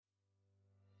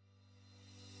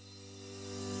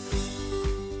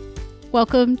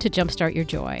Welcome to Jumpstart Your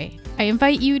Joy. I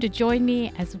invite you to join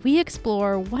me as we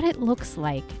explore what it looks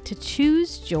like to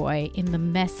choose joy in the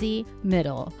messy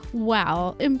middle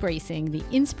while embracing the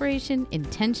inspiration,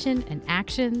 intention, and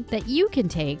action that you can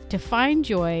take to find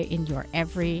joy in your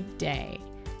everyday.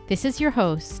 This is your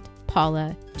host,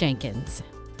 Paula Jenkins.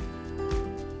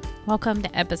 Welcome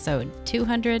to episode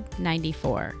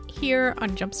 294 here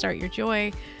on Jumpstart Your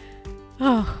Joy.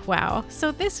 Oh, wow.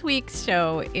 So this week's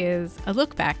show is a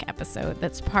look back episode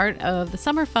that's part of the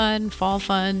Summer Fun, Fall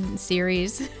Fun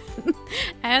series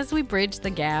as we bridge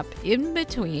the gap in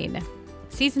between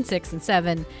season 6 and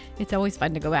 7. It's always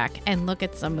fun to go back and look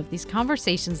at some of these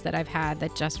conversations that I've had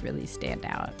that just really stand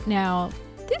out. Now,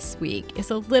 this week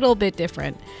is a little bit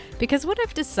different because what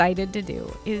I've decided to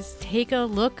do is take a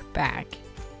look back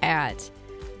at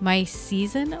my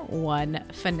season 1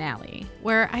 finale,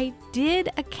 where I did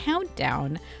a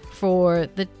countdown for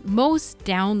the most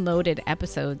downloaded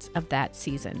episodes of that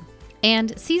season.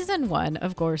 And season 1,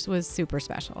 of course, was super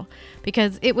special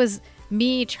because it was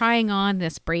me trying on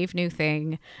this brave new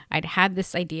thing. I'd had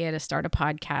this idea to start a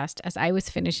podcast as I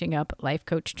was finishing up life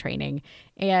coach training,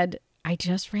 and I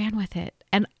just ran with it.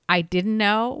 And I didn't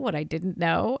know what I didn't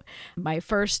know. My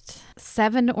first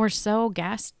 7 or so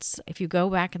guests, if you go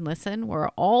back and listen, were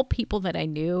all people that I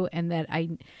knew and that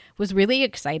I was really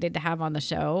excited to have on the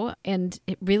show. And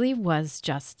it really was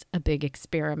just a big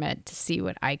experiment to see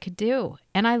what I could do.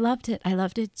 And I loved it. I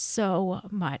loved it so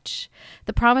much.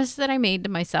 The promise that I made to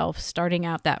myself starting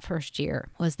out that first year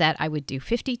was that I would do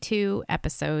 52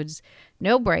 episodes,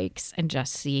 no breaks, and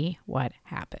just see what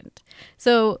happened.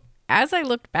 So as I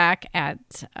looked back at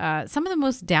some of the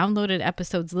most downloaded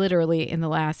episodes literally in the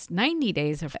last 90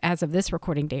 days as of this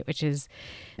recording date, which is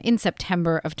in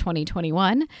September of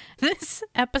 2021, this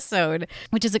episode,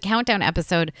 which is a countdown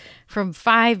episode from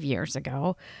 5 years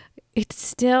ago,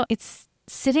 it's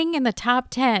sitting in the top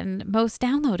 10 most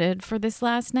downloaded for this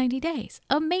last 90 days.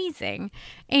 Amazing.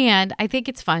 And I think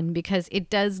it's fun because it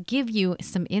does give you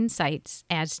some insights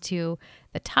as to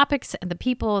the topics and the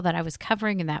people that I was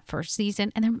covering in that first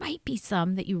season. And there might be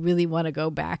some that you really want to go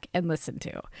back and listen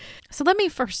to. So let me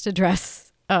first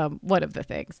address one of the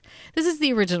things. This is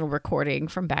the original recording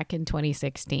from back in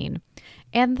 2016.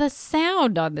 And the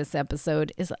sound on this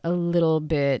episode is a little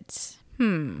bit,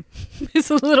 it's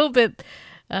a little bit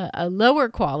a lower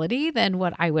quality than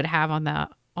what I would have on the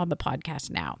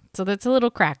podcast now. So that's a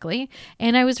little crackly.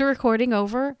 And I was recording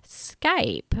over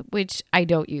Skype, which I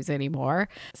don't use anymore.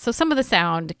 So some of the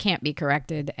sound can't be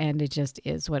corrected and it just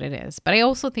is what it is. But I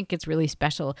also think it's really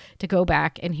special to go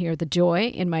back and hear the joy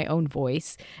in my own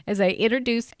voice as I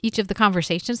introduce each of the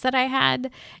conversations that I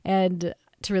had and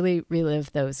to really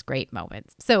relive those great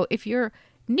moments. So if you're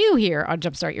new here on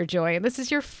Jumpstart Your Joy, and this is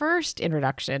your first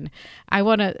introduction, I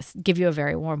want to give you a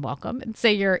very warm welcome and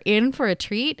say you're in for a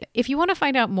treat. If you want to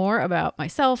find out more about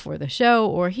myself or the show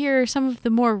or hear some of the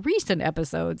more recent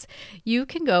episodes, you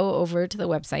can go over to the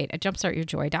website at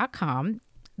jumpstartyourjoy.com.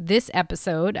 This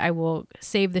episode, I will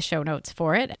save the show notes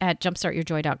for it at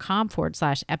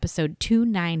jumpstartyourjoy.com/episode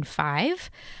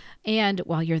 295. And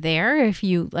while you're there, if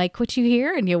you like what you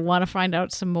hear and you want to find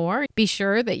out some more, be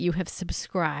sure that you have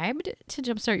subscribed to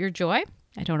Jumpstart Your Joy.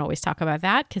 I don't always talk about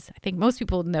that because I think most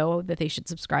people know that they should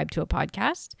subscribe to a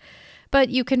podcast. But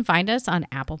you can find us on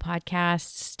Apple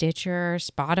Podcasts, Stitcher,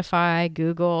 Spotify,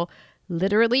 Google,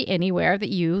 literally anywhere that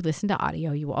you listen to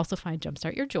audio. You will also find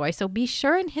Jumpstart Your Joy. So be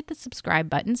sure and hit the subscribe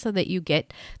button so that you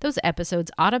get those episodes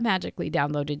automatically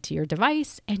downloaded to your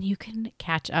device and you can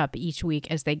catch up each week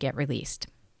as they get released.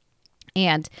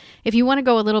 And if you want to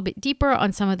go a little bit deeper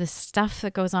on some of the stuff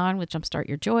that goes on with Jumpstart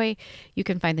Your Joy, you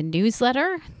can find the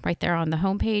newsletter right there on the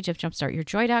homepage of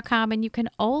jumpstartyourjoy.com. And you can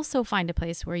also find a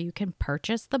place where you can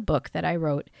purchase the book that I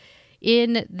wrote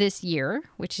in this year,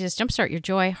 which is Jumpstart Your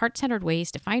Joy, Heart-Centered Ways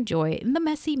to Find Joy in the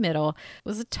Messy Middle. It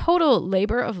was a total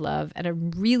labor of love, and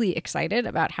I'm really excited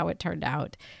about how it turned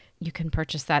out. You can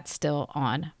purchase that still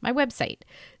on my website.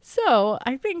 So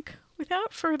I think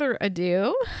without further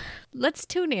ado, let's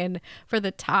tune in for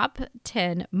the top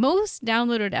 10 most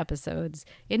downloaded episodes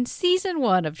in season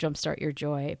 1 of Jumpstart Your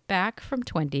Joy back from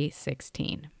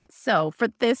 2016. So for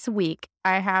this week,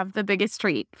 I have the biggest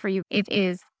treat for you. It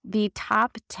is the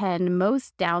top 10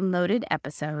 most downloaded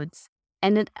episodes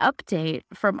and an update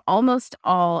from almost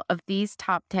all of these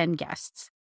top 10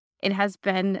 guests. It has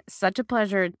been such a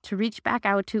pleasure to reach back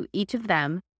out to each of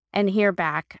them and hear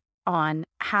back on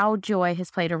how joy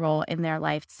has played a role in their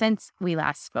life since we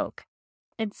last spoke.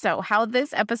 And so how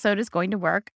this episode is going to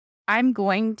work, I'm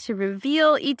going to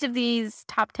reveal each of these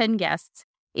top 10 guests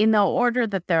in the order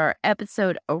that their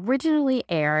episode originally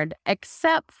aired,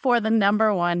 except for the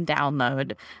number one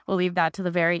download. We'll leave that to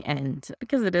the very end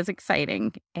because it is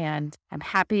exciting, and I'm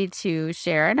happy to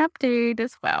share an update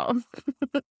as well.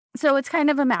 So it's kind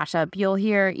of a mashup. You'll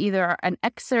hear either an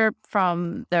excerpt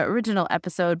from the original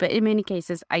episode, but in many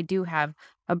cases, I do have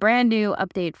a brand new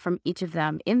update from each of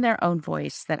them in their own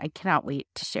voice that I cannot wait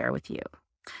to share with you.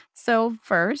 So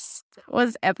first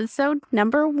was episode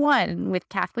number 1 with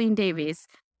Kathleen Davies,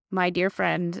 my dear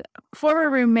friend, former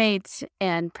roommate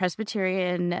and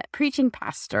Presbyterian preaching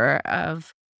pastor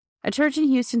of a church in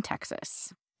Houston,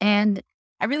 Texas. And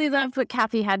I really loved what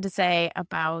Kathy had to say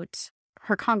about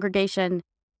her congregation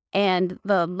and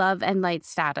the love and light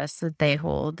status that they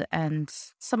hold and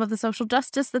some of the social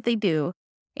justice that they do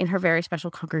in her very special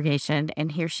congregation.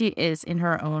 And here she is in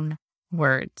her own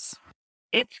words.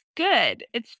 It's good.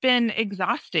 It's been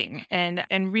exhausting and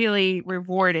really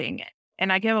rewarding.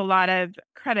 And I give a lot of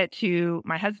credit to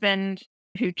my husband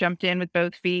who jumped in with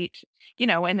both feet,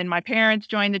 and then my parents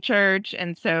joined the church.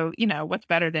 And so, what's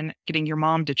better than getting your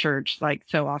mom to church? Like,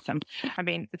 so awesome. I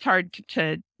mean, it's hard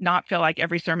to not feel like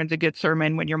every sermon's a good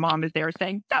sermon when your mom is there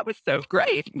saying, that was so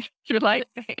great. You're like,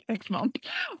 hey, thanks, Mom.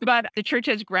 But the church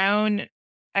has grown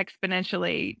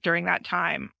exponentially during that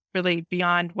time, really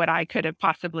beyond what I could have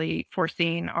possibly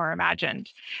foreseen or imagined.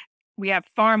 We have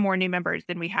far more new members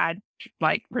than we had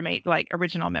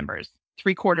original members.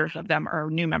 3/4 of them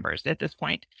are new members at this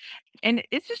point. And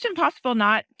it's just impossible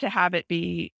not to have it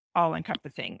be all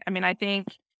encompassing. I mean, I think,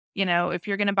 if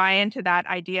you're going to buy into that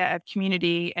idea of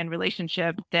community and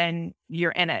relationship, then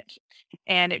you're in it.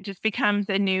 And it just becomes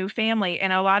a new family.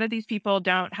 And a lot of these people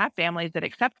don't have families that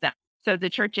accept them. So the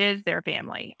church is their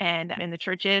family and the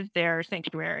church is their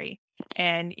sanctuary.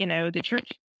 And, the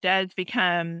church does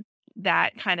become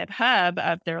that kind of hub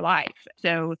of their life.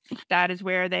 So that is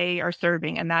where they are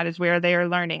serving, and that is where they are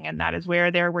learning, and that is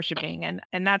where they're worshiping.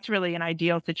 And that's really an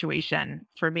ideal situation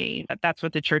for me. That's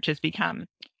what the church has become.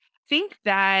 I think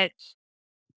that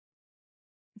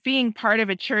being part of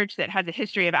a church that has a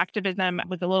history of activism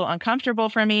was a little uncomfortable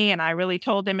for me. And I really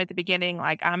told them at the beginning,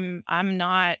 like, I'm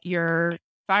not your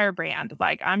firebrand.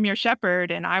 Like, I'm your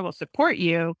shepherd and I will support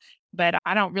you, but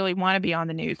I don't really want to be on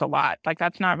the news a lot. Like,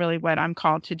 that's not really what I'm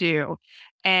called to do.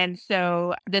 And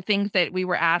so the things that we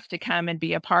were asked to come and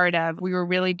be a part of, we were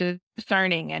really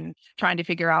discerning and trying to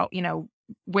figure out,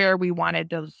 where we wanted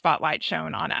the spotlight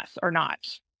shown on us or not.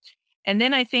 And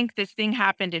then I think this thing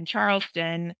happened in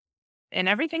Charleston and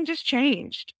everything just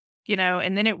changed,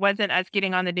 and then it wasn't us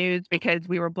getting on the news because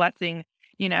we were blessing,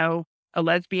 a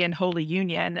lesbian holy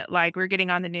union. Like, we're getting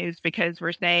on the news because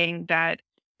we're saying that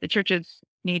the churches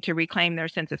need to reclaim their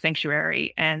sense of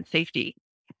sanctuary and safety,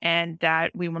 and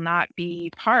that we will not be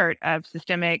part of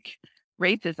systemic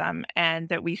racism, and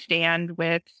that we stand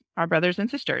with our brothers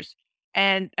and sisters.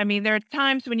 And I mean, there are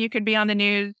times when you could be on the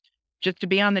news just to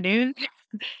be on the news.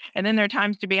 And then there are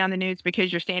times to be on the news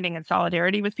because you're standing in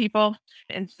solidarity with people.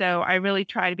 And so I really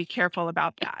try to be careful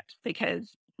about that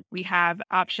because we have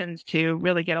options to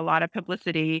really get a lot of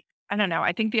publicity. I don't know.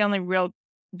 I think the only real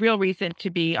reason to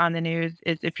be on the news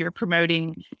is if you're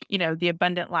promoting, the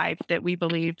abundant life that we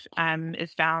believe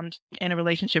is found in a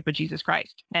relationship with Jesus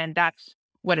Christ. And that's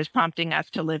what is prompting us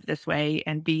to live this way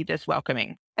and be this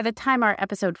welcoming. At the time our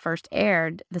episode first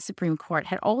aired, the Supreme Court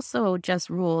had also just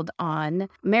ruled on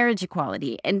marriage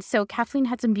equality. And so Kathleen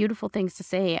had some beautiful things to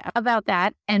say about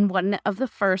that and one of the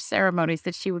first ceremonies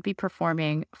that she would be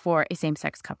performing for a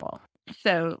same-sex couple.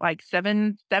 So like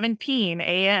 7:17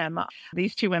 a.m.,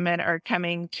 these two women are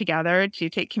coming together to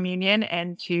take communion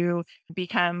and to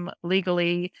become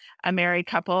legally a married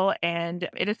couple. And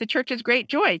it is the church's great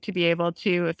joy to be able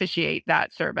to officiate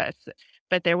that service.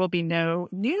 But there will be no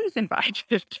news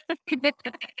invited,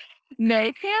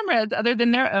 no cameras other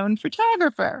than their own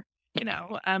photographer.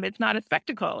 It's not a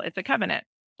spectacle, it's a covenant.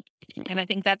 And I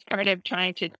think that's part of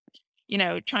trying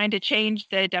to change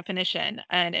the definition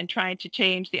and trying to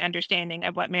change the understanding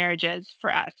of what marriage is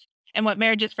for us and what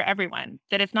marriage is for everyone,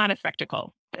 that it's not a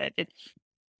spectacle, that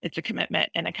it's a commitment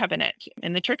and a covenant.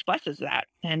 And the church blesses that.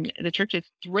 And the church is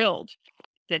thrilled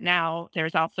that now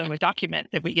there's also a document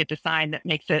that we get to sign that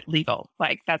makes it legal.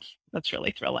 Like, that's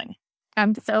really thrilling.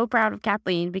 I'm so proud of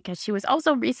Kathleen because she was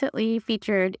also recently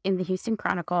featured in the Houston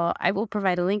Chronicle. I will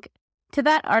provide a link to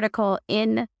that article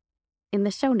in the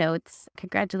show notes.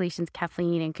 Congratulations,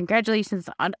 Kathleen, and congratulations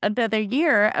on another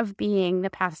year of being the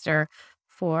pastor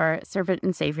for Servant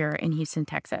and Savior in Houston,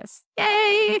 Texas.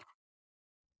 Yay!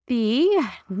 The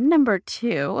number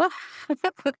 2,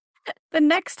 the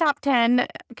next top 10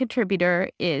 contributor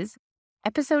is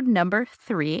episode number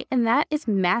 3, and that is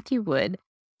Matthew Wood,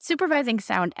 supervising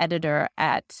sound editor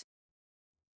at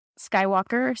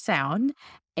Skywalker sound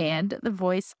and the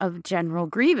voice of General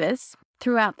Grievous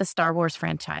throughout the Star Wars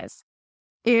franchise.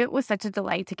 It was such a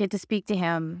delight to get to speak to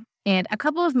him. And a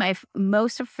couple of my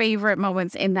most favorite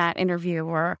moments in that interview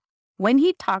were when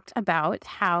he talked about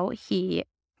how he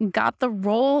got the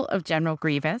role of General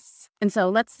Grievous. And so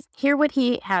let's hear what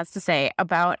he has to say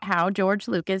about how George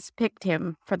Lucas picked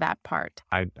him for that part.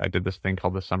 I did this thing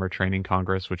called the Summer Training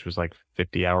Congress, which was like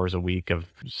 50 hours a week of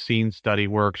scene study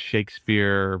work,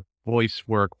 Shakespeare, voice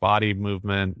work, body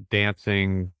movement,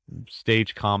 dancing,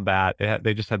 stage combat.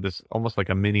 They just had this almost like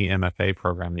a mini MFA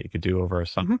program that you could do over a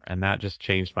summer. And that just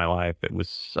changed my life. It was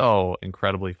so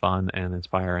incredibly fun and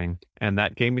inspiring. And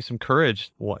that gave me some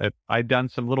courage. I'd done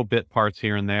some little bit parts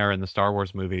here and there in the Star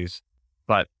Wars movies,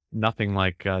 but nothing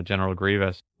like General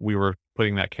Grievous. We were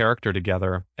putting that character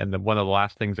together. And one of the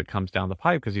last things that comes down the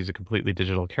pipe, because he's a completely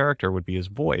digital character, would be his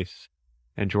voice.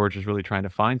 And George was really trying to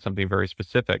find something very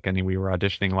specific. And we were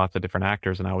auditioning lots of different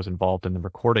actors, and I was involved in the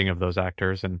recording of those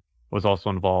actors and was also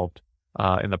involved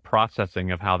in the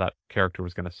processing of how that character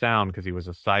was going to sound, because he was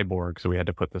a cyborg. So we had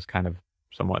to put this kind of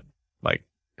somewhat like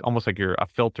almost like a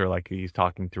filter, like he's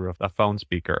talking through a phone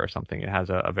speaker or something. It has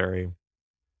a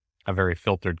very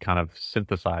filtered kind of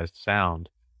synthesized sound.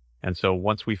 And so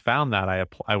once we found that,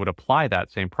 I would apply that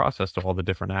same process to all the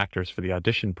different actors for the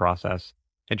audition process.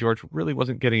 And George really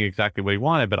wasn't getting exactly what he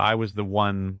wanted, but I was the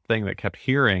one thing that kept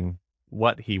hearing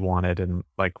what he wanted, and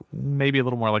like maybe a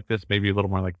little more like this, maybe a little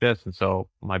more like this. And so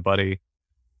my buddy,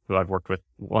 who I've worked with,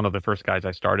 one of the first guys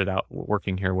I started out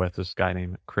working here with, this guy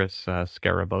named Chris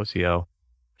Scarabosio,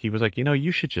 he was like,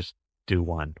 you should just do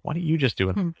one. Why don't you just do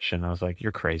an audition? I was like,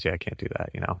 you're crazy. I can't do that,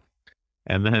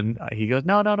 And then he goes,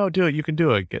 no, do it. You can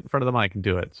do it. Get in front of the mic and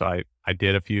do it. So I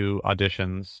did a few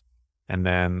auditions, and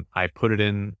then I put it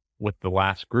in with the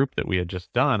last group that we had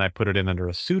just done. I put it in under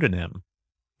a pseudonym.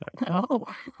 Oh.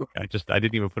 I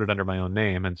didn't even put it under my own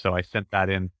name. And so I sent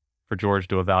that in for George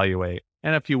to evaluate.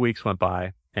 And a few weeks went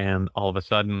by, and all of a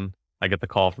sudden I get the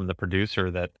call from the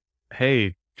producer that,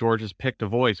 hey, George has picked a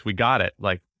voice. We got it.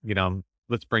 Like,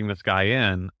 let's bring this guy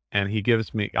in. And he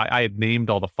gives me, I had named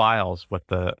all the files with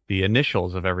the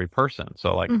initials of every person.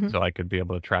 So so I could be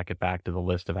able to track it back to the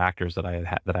list of actors that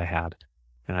I had.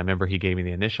 And I remember he gave me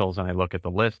the initials, and I look at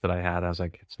the list that I had. I was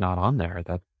like, it's not on there.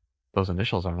 Those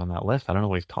initials aren't on that list. I don't know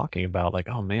what he's talking about. Like,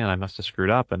 oh man, I must have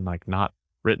screwed up and like not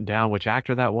written down which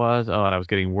actor that was. Oh, and I was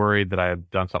getting worried that I had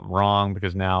done something wrong,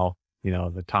 because now,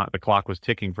 the clock was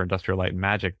ticking for Industrial Light and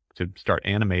Magic to start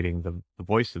animating the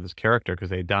voice of this character, because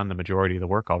they'd done the majority of the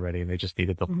work already, and they just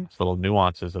needed the little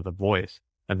nuances of the voice.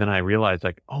 And then I realized,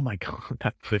 like, oh my God,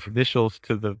 that's the initials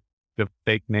to the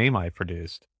fake name I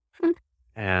produced.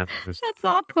 And That's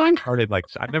awkward. I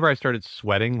remember I started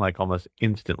sweating like almost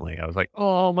instantly. I was like,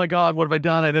 oh my God, what have I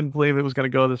done? I didn't believe it was going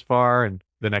to go this far. And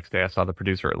the next day I saw the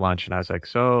producer at lunch, and I was like,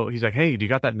 so he's like, hey, do you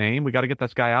got that name? We got to get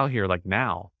this guy out here like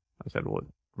now. I said, well,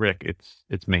 Rick,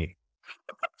 it's me.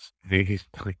 He's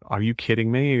like, are you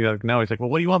kidding me? He's like, no. He's like, well,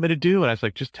 what do you want me to do? And I was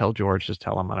like, just tell George, just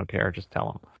tell him. I don't care. Just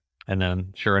tell him. And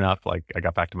then sure enough, like I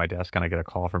got back to my desk and I get a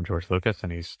call from George Lucas,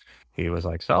 and he was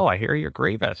like, so I hear you're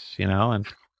Grievous, and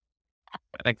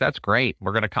I think that's great.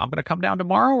 I'm going to come down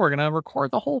tomorrow. We're going to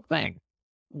record the whole thing.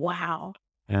 Wow.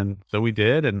 And so we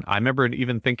did. And I remember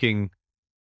even thinking,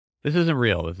 this isn't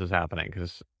real. This is happening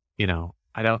because,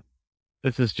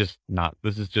 this is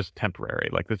just temporary.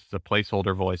 Like, this is a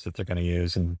placeholder voice that they're going to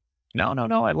use. And no,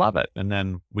 I love it. And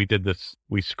then we did this,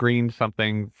 we screened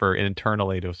something for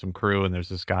internally to some crew. And there's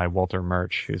this guy, Walter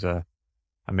Murch, who's a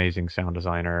amazing sound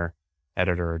designer,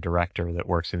 editor, director that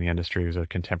works in the industry, who's a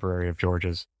contemporary of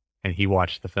George's. And he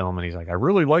watched the film and he's like, I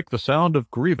really like the sound of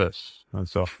Grievous. And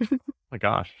so, my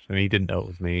gosh. And he didn't know it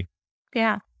was me.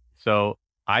 Yeah. So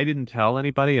I didn't tell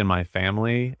anybody in my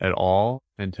family at all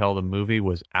until the movie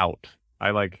was out.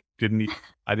 I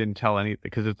didn't tell any,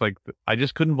 because it's like, I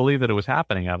just couldn't believe that it was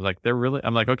happening. I was like,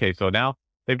 I'm like, okay, so now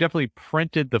they've definitely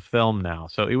printed the film now.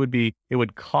 So it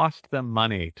would cost them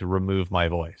money to remove my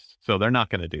voice. So they're not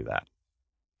going to do that.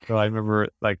 So I remember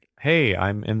like, hey,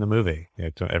 I'm in the movie.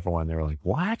 To everyone, they were like,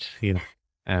 what?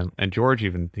 And George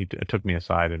he took me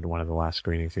aside into one of the last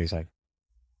screenings. He's like,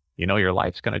 your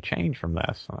life's going to change from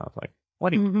this. And I was like, what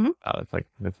do you mean? It's like,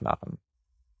 it's nothing.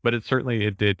 But it certainly,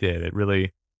 it did. It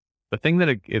really, the thing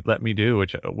that it let me do,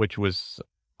 which was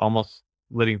almost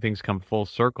letting things come full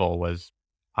circle, was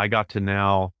I got to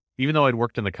now, even though I'd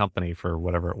worked in the company for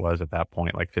whatever it was at that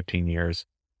point, like 15 years,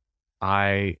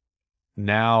 I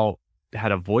now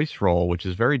had a voice role, which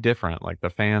is very different. Like the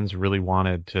fans really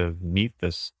wanted to meet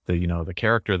the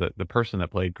character, that the person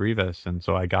that played Grievous. And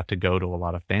so I got to go to a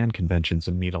lot of fan conventions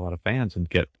and meet a lot of fans and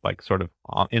get like sort of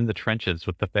in the trenches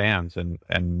with the fans,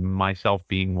 and myself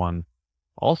being one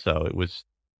also. It was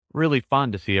really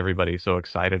fun to see everybody so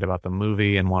excited about the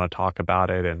movie and want to talk about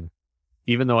it. And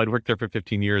even though I'd worked there for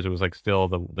 15 years, it was like still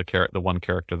the one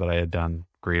character that I had done,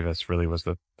 Grievous, really was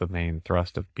the main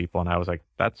thrust of people. And I was like,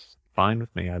 that's fine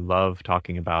with me. I love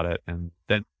talking about it. And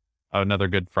then another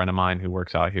good friend of mine who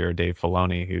works out here, Dave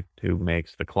Filoni, who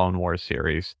makes the Clone Wars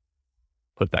series,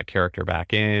 put that character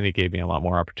back in. He gave me a lot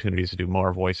more opportunities to do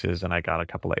more voices, and I got a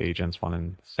couple of agents, one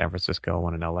in San Francisco,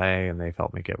 one in LA, and they've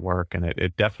helped me get work. And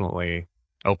it definitely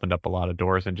opened up a lot of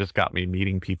doors and just got me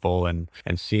meeting people and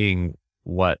seeing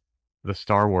what the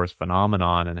Star Wars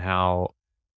phenomenon and how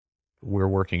we're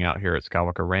working out here at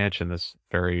Skywalker Ranch in this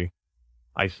very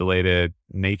isolated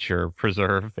nature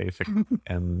preserve, basically,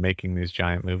 and making these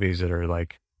giant movies that are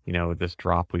like, this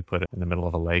drop we put in the middle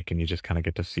of a lake, and you just kind of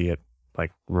get to see it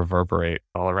like reverberate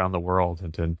all around the world,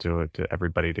 and to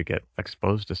everybody to get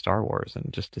exposed to Star Wars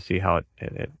and just to see how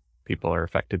it people are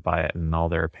affected by it and all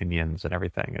their opinions and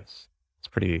everything. It's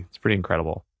pretty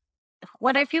incredible.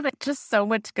 What I feel like just so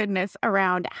much goodness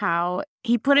around how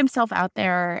he put himself out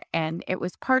there, and it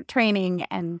was part training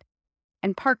and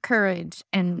part courage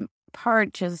and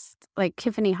part just like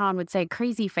Tiffany Hahn would say,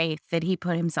 crazy faith that he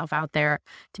put himself out there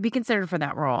to be considered for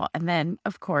that role. And then,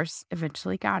 of course,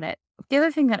 eventually got it. The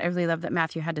other thing that I really love that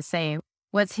Matthew had to say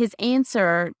was his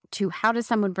answer to how does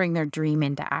someone bring their dream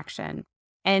into action?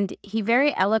 And he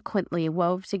very eloquently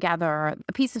wove together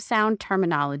a piece of sound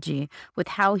terminology with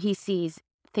how he sees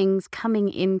things coming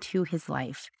into his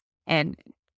life. And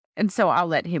so I'll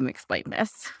let him explain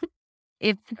this.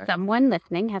 If someone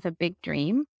listening has a big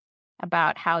dream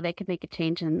about how they could make a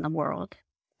change in the world,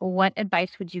 what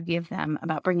advice would you give them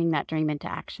about bringing that dream into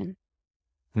action?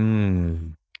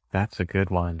 That's a good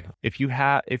one. If you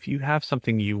have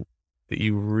something that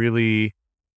you really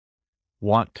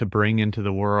want to bring into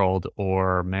the world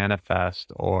or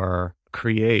manifest or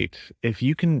create, if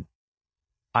you can,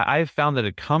 I've found that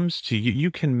it comes to you, you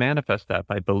can manifest that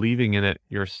by believing in it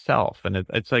yourself. And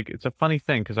it's a funny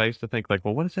thing, because I used to think like,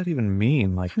 well, what does that even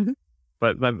mean? Like,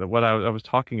 but what I was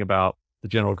talking about, the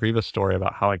General Grievous story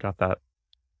about how I got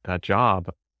that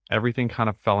job, everything kind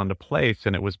of fell into place,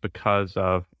 and it was because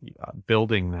of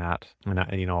building that,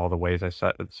 and all the ways I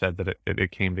said that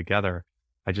it came together.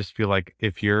 I just feel like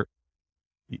if you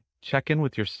check in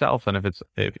with yourself, and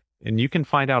and you can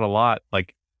find out a lot,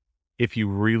 like if you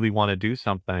really want to do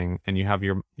something and you have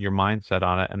your mindset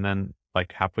on it, and then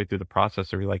like halfway through the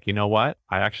process, you're like, you know what,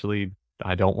 I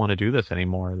don't want to do this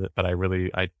anymore, but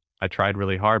I tried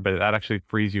really hard, but that actually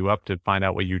frees you up to find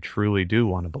out what you truly do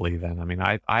want to believe in. I mean,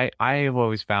 I have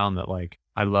always found that like,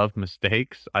 I love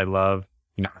mistakes. I love,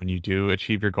 when you do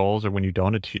achieve your goals or when you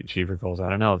don't achieve your goals. I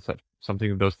don't know. It's like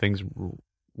something, those things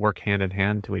work hand in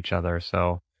hand to each other.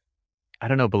 So I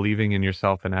don't know, believing in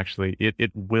yourself, and actually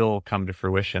it will come to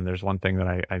fruition. There's one thing that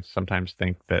I sometimes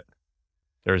think that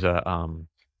there's a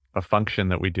function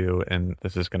that we do, and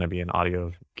this is going to be an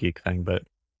audio geek thing, but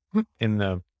in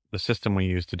the system we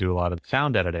use to do a lot of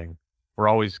sound editing, we're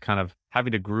always kind of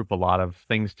having to group a lot of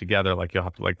things together. Like you'll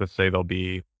have to, like, let's say there'll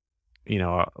be,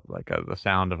 the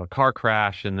sound of a car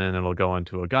crash, and then it'll go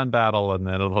into a gun battle, and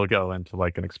then it'll go into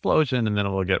like an explosion, and then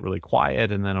it'll get really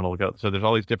quiet, and then it'll go. So there's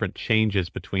all these different changes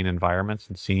between environments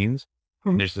and scenes.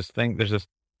 And there's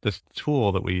this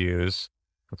tool that we use.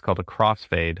 It's called a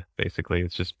crossfade. Basically,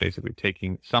 it's just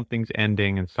taking something's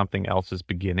ending and something else's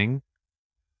beginning,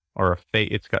 or a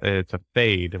fade. It's a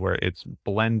fade where it's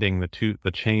blending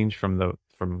the change from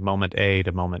moment A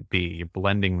to moment B. You're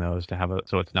blending those to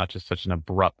so it's not just such an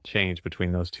abrupt change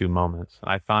between those two moments.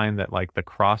 I find that like the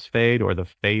crossfade, or the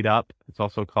fade up, it's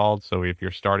also called. So if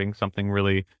you're starting something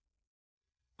really,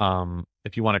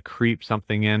 if you want to creep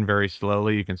something in very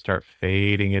slowly, you can start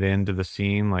fading it into the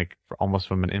scene, like almost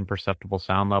from an imperceptible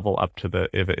sound level up to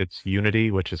if it's unity,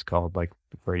 which is called like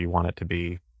where you want it to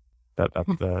be.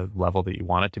 That's the level that you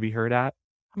want it to be heard at.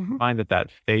 I find that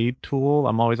fade tool,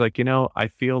 I'm always like, I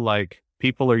feel like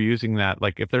people are using that.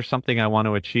 Like if there's something I want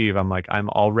to achieve, I'm like, I'm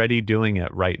already doing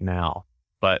it right now,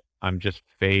 but I'm just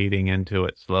fading into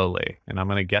it slowly, and I'm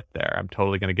going to get there. I'm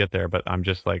totally going to get there, but I'm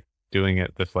just like doing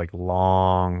it this like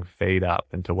long fade up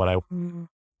into what I don't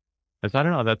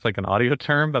know, that's like an audio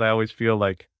term, but I always feel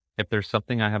like if there's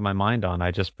something I have my mind on,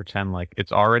 I just pretend like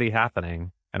it's already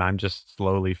happening, and I'm just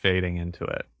slowly fading into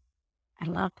it. I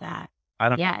love that.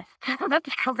 Yes,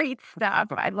 that's great stuff.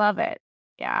 I love it.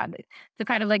 Yeah. So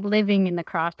kind of like living in the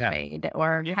Yeah. crossfade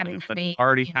or Yeah, having but faith.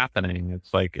 already happening.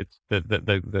 It's like it's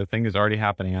the thing is already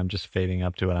happening. I'm just fading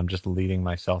up to it. I'm just leading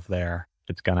myself there.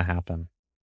 It's gonna happen.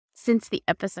 Since the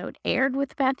episode aired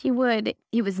with Matthew Wood,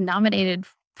 he was nominated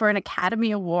for an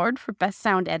Academy Award for Best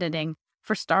Sound Editing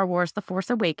for Star Wars The Force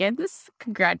Awakens.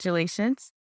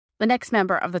 Congratulations. The next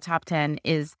member of the top 10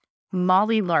 is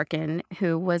Molly Larkin,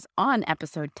 who was on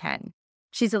episode 10.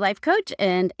 She's a life coach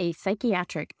and a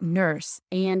psychiatric nurse,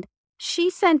 and she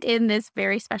sent in this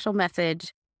very special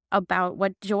message about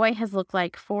what joy has looked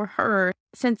like for her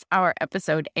since our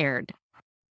episode aired.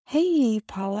 Hey,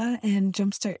 Paula and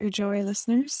Jumpstart Your Joy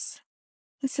listeners.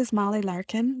 This is Molly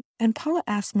Larkin, and Paula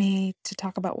asked me to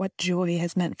talk about what joy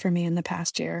has meant for me in the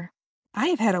past year. I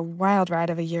have had a wild ride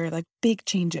of a year, like big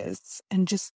changes, and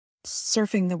just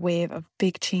surfing the wave of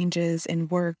big changes in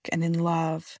work and in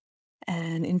love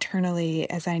and internally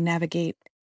as I navigate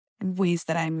ways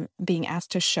that I'm being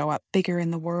asked to show up bigger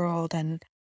in the world, and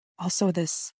also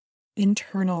this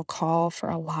internal call for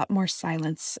a lot more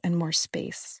silence and more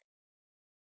space.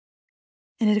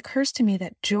 And it occurs to me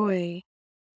that joy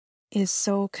is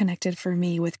so connected for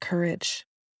me with courage,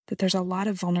 that there's a lot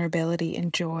of vulnerability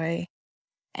in joy.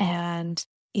 And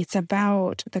it's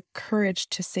about the courage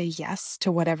to say yes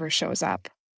to whatever shows up,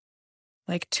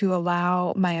 like to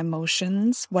allow my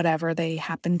emotions, whatever they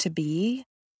happen to be,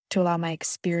 to allow my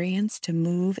experience to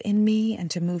move in me and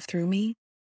to move through me,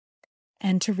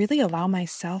 and to really allow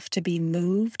myself to be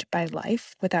moved by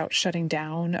life without shutting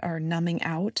down or numbing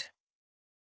out.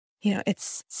 You know,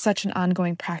 it's such an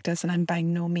ongoing practice, and I'm by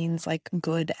no means like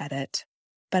good at it.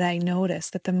 But I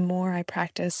notice that the more I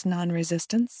practice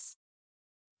non-resistance,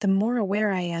 the more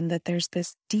aware I am that there's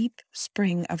this deep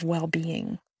spring of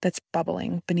well-being that's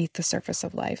bubbling beneath the surface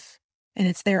of life. And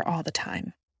it's there all the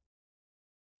time.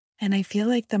 And I feel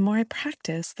like the more I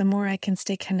practice, the more I can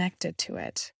stay connected to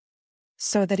it.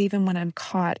 So that even when I'm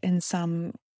caught in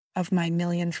some of my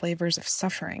million flavors of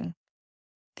suffering,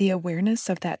 the awareness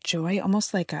of that joy, it's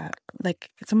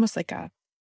almost like a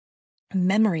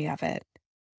memory of it.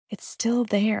 It's still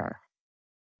there.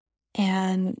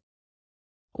 And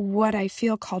what I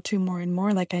feel called to more and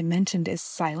more, like I mentioned, is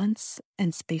silence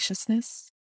and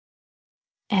spaciousness.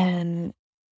 And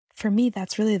for me,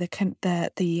 that's really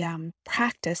the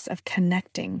practice of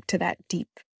connecting to that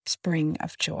deep spring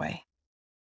of joy.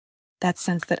 That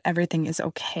sense that everything is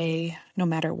okay, no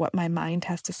matter what my mind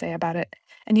has to say about it.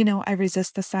 And, I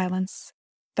resist the silence,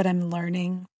 but I'm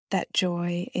learning that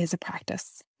joy is a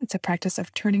practice. It's a practice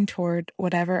of turning toward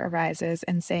whatever arises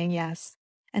and saying yes,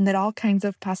 and that all kinds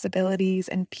of possibilities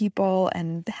and people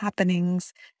and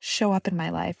happenings show up in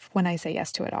my life when I say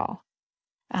yes to it all.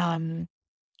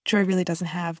 Joy really doesn't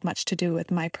have much to do with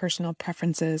my personal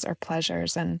preferences or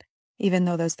pleasures, and even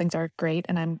though those things are great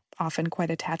and I'm often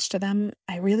quite attached to them,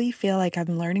 I really feel like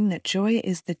I'm learning that joy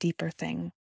is the deeper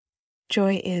thing.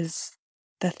 Joy is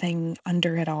the thing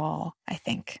under it all, I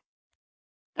think.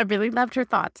 I really loved her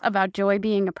thoughts about joy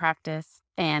being a practice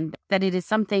and that it is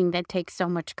something that takes so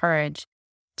much courage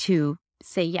to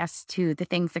say yes to the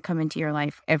things that come into your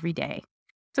life every day.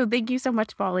 So thank you so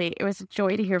much, Molly. It was a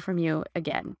joy to hear from you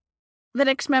again. The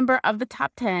next member of the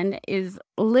top 10 is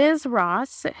Liz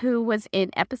Ross, who was in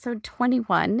episode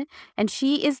 21, and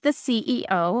she is the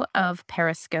CEO of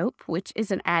Periscope, which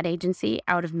is an ad agency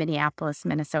out of Minneapolis,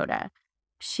 Minnesota.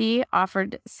 She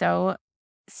offered so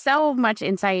much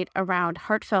insight around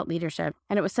heartfelt leadership,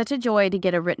 and it was such a joy to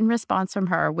get a written response from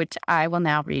her, which I will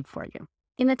now read for you.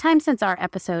 In the time since our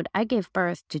episode, I gave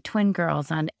birth to twin girls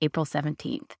on April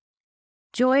 17th.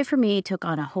 Joy for me took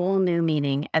on a whole new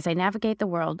meaning as I navigate the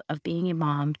world of being a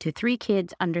mom to 3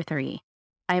 kids under 3.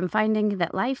 I am finding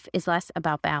that life is less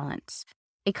about balance,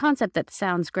 a concept that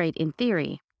sounds great in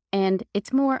theory, and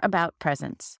it's more about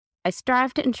presence. I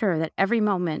strive to ensure that every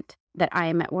moment that I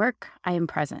am at work, I am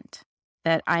present,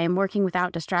 that I am working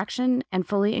without distraction and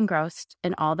fully engrossed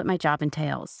in all that my job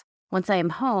entails. Once I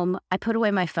am home, I put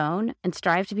away my phone and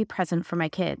strive to be present for my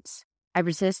kids. I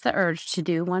resist the urge to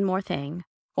do one more thing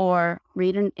or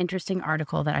read an interesting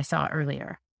article that I saw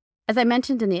earlier. As I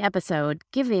mentioned in the episode,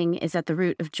 giving is at the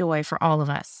root of joy for all of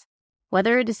us.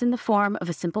 Whether it is in the form of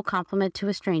a simple compliment to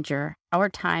a stranger, our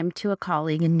time to a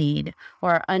colleague in need,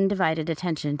 or our undivided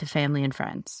attention to family and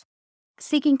friends.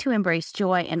 Seeking to embrace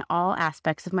joy in all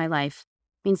aspects of my life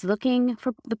means looking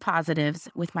for the positives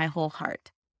with my whole heart.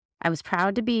 I was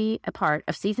proud to be a part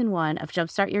of season 1 of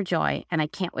Jumpstart Your Joy, and I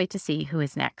can't wait to see who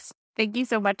is next. Thank you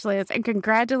so much, Liz, and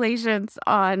congratulations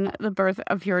on the birth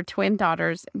of your twin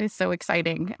daughters. It is so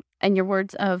exciting. And your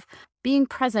words of being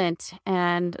present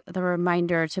and the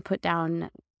reminder to put down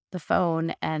the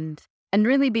phone and and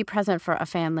really be present for a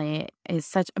family is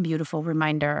such a beautiful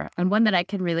reminder, and one that I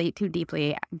can relate to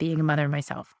deeply, being a mother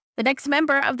myself. The next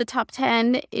member of the top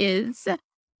 10 is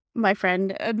my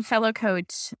friend and fellow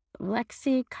coach,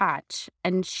 Lexi Koch,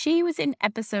 and she was in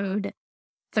episode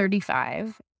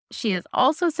 35. She has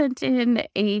also sent in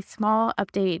a small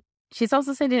update. She's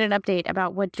also sent in an update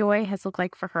about what joy has looked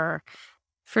like for her.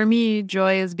 For me,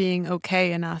 joy is being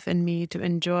okay enough in me to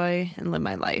enjoy and live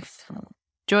my life.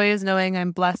 Joy is knowing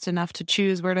I'm blessed enough to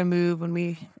choose where to move when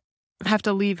we have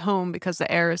to leave home because the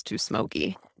air is too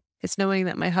smoky. It's knowing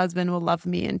that my husband will love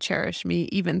me and cherish me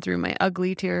even through my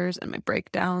ugly tears and my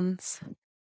breakdowns.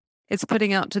 It's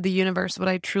putting out to the universe what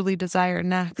I truly desire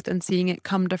next and seeing it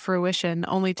come to fruition,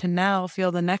 only to now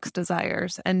feel the next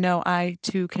desires and know I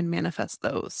too can manifest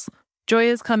those. Joy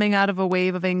is coming out of a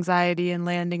wave of anxiety and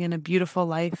landing in a beautiful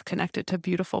life connected to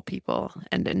beautiful people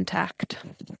and intact.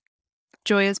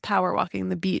 Joy is power walking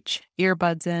the beach,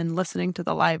 earbuds in, listening to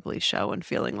the Lively show and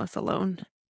feeling less alone.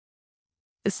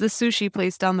 It's the sushi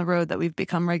place down the road that we've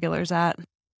become regulars at.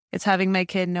 It's having my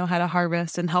kid know how to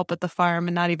harvest and help at the farm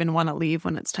and not even want to leave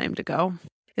when it's time to go.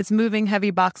 It's moving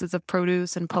heavy boxes of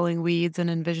produce and pulling weeds and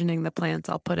envisioning the plants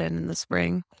I'll put in the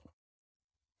spring.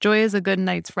 Joy is a good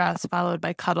night's rest followed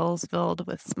by cuddles filled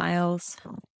with smiles.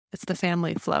 It's the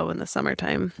family flow in the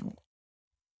summertime.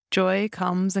 Joy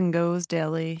comes and goes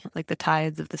daily like the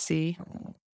tides of the sea,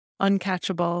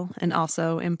 uncatchable and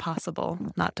also impossible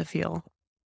not to feel.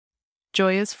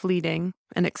 Joy is fleeting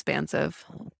and expansive.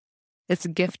 It's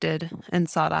gifted and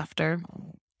sought after.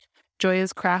 Joy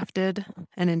is crafted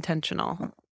and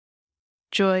intentional.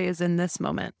 Joy is in this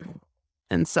moment,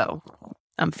 and so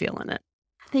I'm feeling it.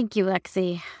 Thank you,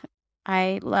 Lexi.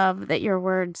 I love that your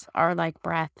words are like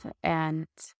breath and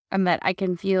that I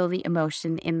can feel the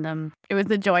emotion in them. It was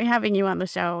a joy having you on the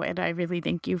show, and I really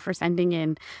thank you for sending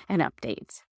in an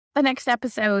update. The next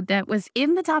episode that was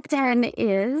in the top 10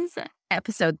 is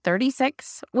episode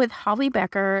 36 with Holly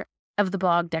Becker of the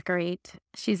blog Decorate.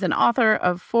 She's an author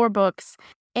of 4 books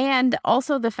and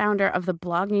also the founder of the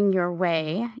Blogging Your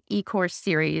Way e-course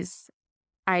series.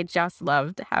 I just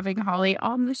loved having Holly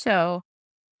on the show.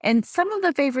 And some of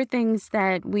the favorite things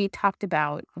that we talked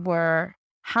about were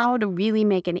how to really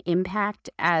make an impact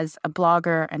as a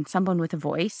blogger and someone with a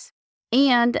voice,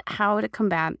 and how to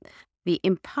combat the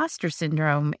imposter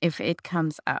syndrome if it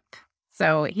comes up.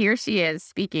 So here she is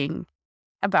speaking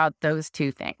about those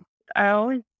 2 things. I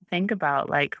always think about,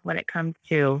 like, when it comes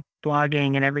to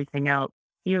blogging and everything else,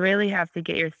 you really have to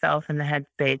get yourself in the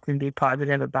headspace and be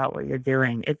positive about what you're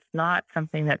doing. It's not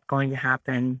something that's going to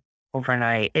happen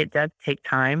overnight. It does take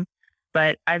time,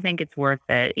 but I think it's worth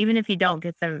it. Even if you don't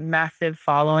get the massive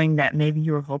following that maybe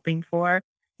you were hoping for,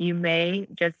 you may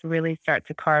just really start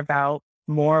to carve out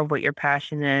more of what your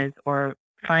passion is, or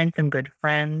find some good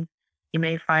friends. You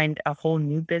may find a whole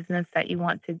new business that you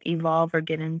want to evolve or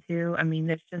get into. I mean,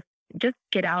 there's just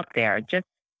get out there, just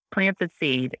plant the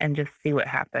seed and just see what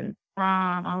happens.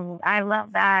 I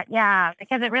love that. Yeah,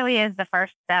 because it really is the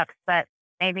first step, but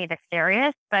maybe it's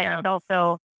serious, but it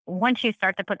also, once you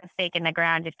start to put the stake in the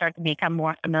ground, you start to become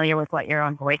more familiar with what your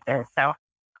own voice is. So,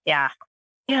 yeah.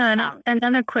 Yeah, and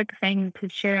another quick thing to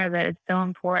share that is so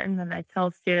important that I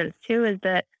tell students too is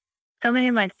that so many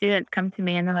of my students come to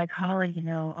me and they're like, Holly,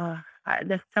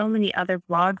 there's so many other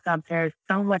blogs out there,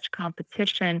 so much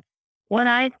competition. When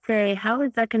I say, how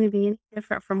is that going to be any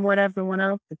different from what everyone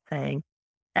else is saying?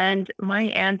 And my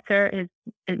answer is,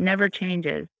 it never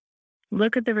changes.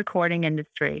 Look at the recording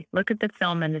industry. Look at the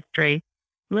film industry.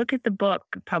 Look at the book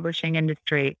publishing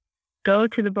industry. Go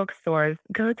to the bookstores.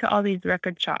 Go to all these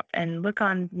record shops and look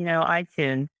on,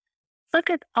 iTunes. Look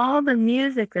at all the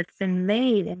music that's been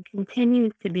made and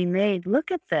continues to be made.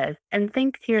 Look at this and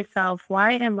think to yourself,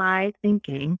 why am I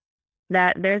thinking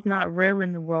that there's not room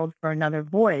in the world for another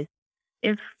voice?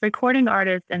 If recording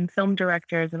artists and film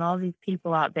directors and all these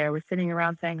people out there were sitting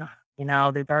around saying,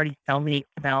 there's already so many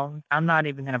films, I'm not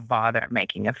even going to bother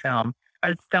making a film.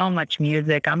 There's so much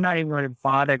music, I'm not even going to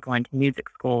bother going to music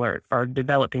school or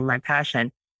developing my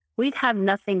passion. We'd have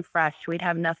nothing fresh. We'd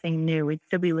have nothing new. We'd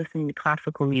still be listening to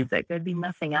classical music. There'd be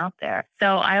nothing out there.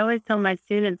 So I always tell my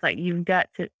students, you've got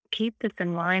to keep this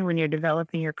in mind when you're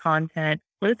developing your content.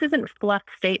 Well, this isn't fluff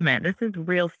statement. This is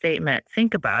real statement.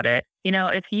 Think about it.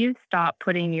 If you stop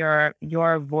putting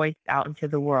your voice out into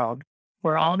the world,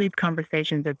 where all these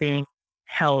conversations are being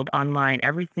held online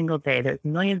every single day, there's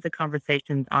millions of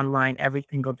conversations online every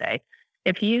single day.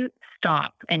 If you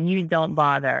stop and you don't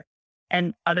bother,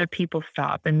 and other people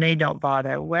stop and they don't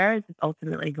bother, where is it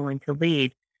ultimately going to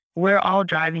lead? We're all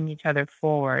driving each other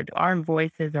forward. Our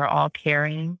voices are all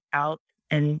carrying out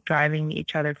and driving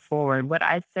each other forward. What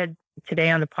I said today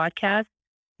on the podcast,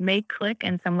 may click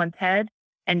in someone's head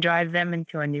and drive them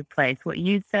into a new place. What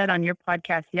you said on your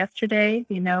podcast yesterday,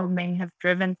 may have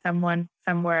driven someone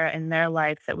somewhere in their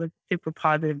life that was super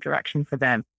positive direction for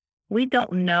them. We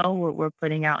don't know what we're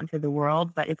putting out into the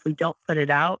world, but if we don't put it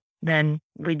out, then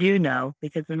we do know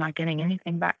because we're not getting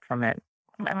anything back from it.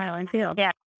 That's how I feel.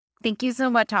 Yeah. Thank you so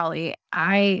much, Holly.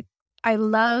 I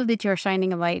love that you're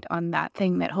shining a light on that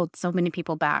thing that holds so many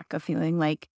people back, of feeling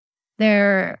like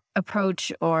their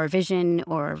approach or vision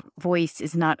or voice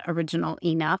is not original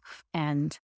enough.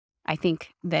 And I think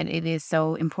that it is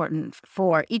so important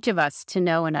for each of us to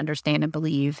know and understand and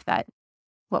believe that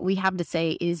what we have to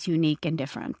say is unique and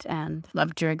different. And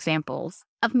loved your examples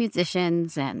of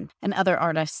musicians and other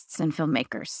artists and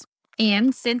filmmakers.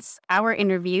 And since our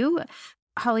interview,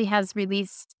 Holly has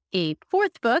released a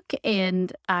fourth book,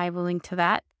 and I will link to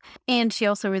that. And she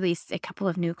also released a couple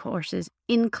of new courses,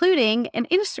 including an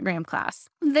Instagram class.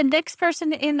 The next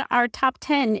person in our top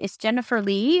 10 is Jennifer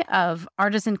Lee of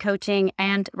Artisan Coaching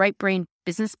and Right Brain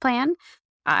Business Plan.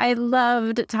 I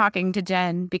loved talking to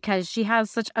Jen because she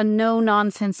has such a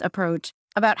no-nonsense approach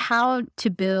about how to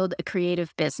build a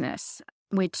creative business,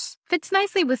 which fits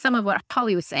nicely with some of what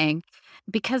Holly was saying,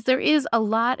 because there is a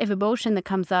lot of emotion that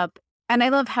comes up. And I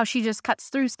love how she just cuts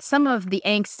through some of the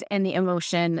angst and the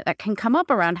emotion that can come up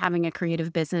around having a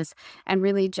creative business and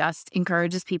really just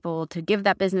encourages people to give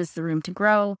that business the room to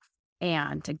grow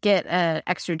and to get an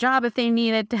extra job if they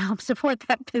need it to help support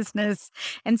that business.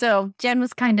 And so Jen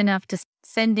was kind enough to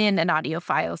send in an audio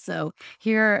file. So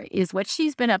here is what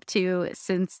she's been up to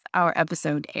since our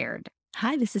episode aired.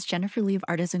 Hi, this is Jennifer Lee of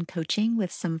Artisan Coaching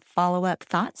with some follow-up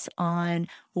thoughts on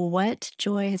what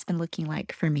joy has been looking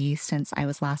like for me since I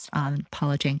was last on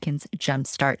Paula Jenkins'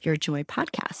 Jumpstart Your Joy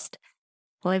podcast.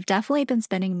 Well, I've definitely been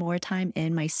spending more time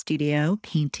in my studio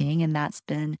painting, and that's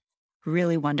been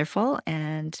really wonderful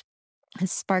and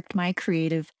has sparked my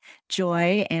creative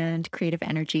joy and creative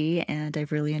energy, and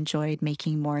I've really enjoyed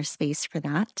making more space for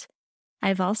that.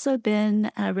 I've also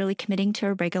been really committing to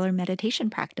a regular meditation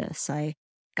practice. I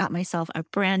got myself a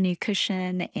brand new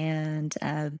cushion and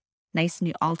a nice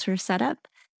new altar setup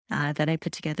that I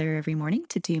put together every morning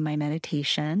to do my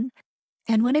meditation.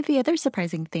 And one of the other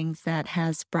surprising things that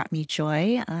has brought me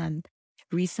joy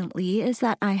recently is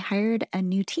that I hired a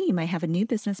new team. I have a new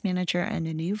business manager and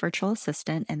a new virtual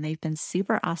assistant, and they've been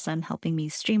super awesome helping me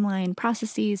streamline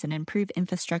processes and improve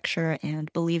infrastructure.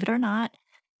 And believe it or not,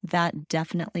 that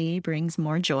definitely brings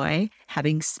more joy,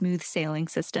 having smooth sailing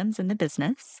systems in the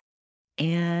business.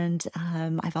 And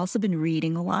I've also been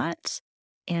reading a lot,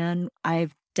 and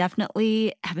I've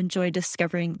definitely have enjoyed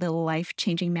discovering the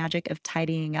life-changing magic of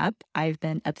tidying up. I've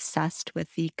been obsessed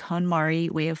with the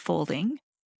KonMari way of folding,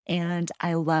 and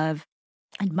I love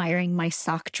admiring my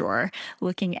sock drawer,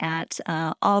 looking at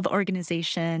all the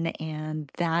organization,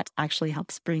 and that actually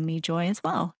helps bring me joy as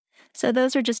well. So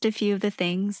those are just a few of the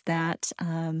things that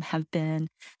have been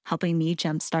helping me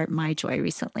jumpstart my joy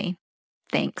recently.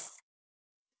 Thanks.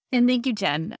 And thank you,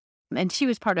 Jen. And she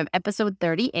was part of episode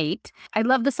 38. I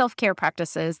love the self-care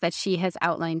practices that she has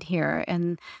outlined here,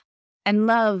 and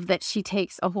love that she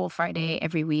takes a whole Friday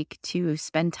every week to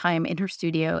spend time in her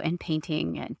studio and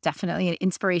painting. And definitely an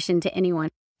inspiration to anyone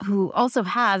who also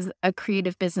has a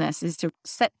creative business, is to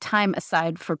set time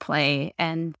aside for play.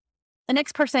 And the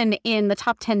next person in the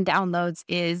top 10 downloads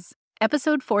is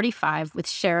episode 45 with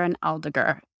Sharon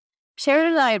Aldiger. Sharon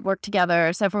and I had worked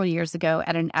together several years ago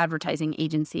at an advertising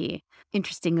agency,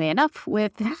 interestingly enough,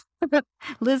 with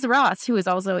Liz Ross, who is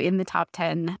also in the top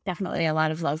 10. Definitely a lot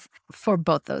of love for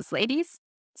both those ladies.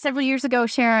 Several years ago,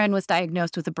 Sharon was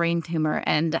diagnosed with a brain tumor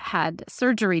and had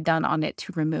surgery done on it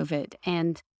to remove it.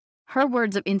 And her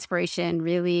words of inspiration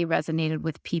really resonated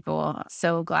with people.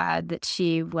 So glad that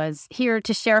she was here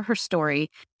to share her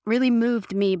story. Really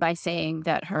moved me by saying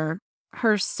that her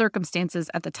circumstances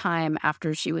at the time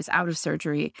after she was out of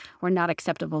surgery were not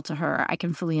acceptable to her. I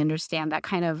can fully understand that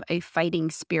kind of a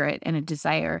fighting spirit and a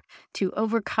desire to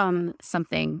overcome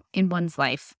something in one's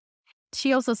life.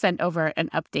 She also sent over an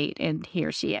update, and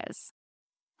here she is.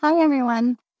 Hi,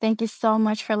 everyone. Thank you so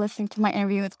much for listening to my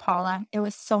interview with Paula. It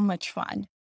was so much fun.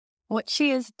 What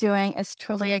she is doing is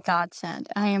truly a godsend.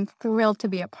 I am thrilled to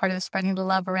be a part of spreading the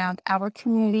love around our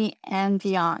community and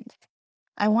beyond.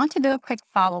 I want to do a quick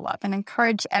follow-up and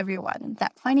encourage everyone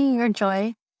that finding your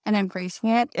joy and embracing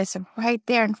it is right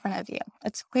there in front of you.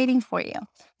 It's waiting for you.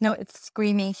 No, it's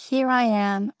screaming, here I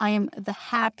am the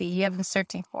happy you have been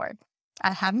searching for.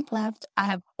 I haven't left. I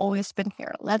have always been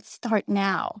here. Let's start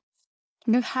now.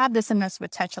 You have this immense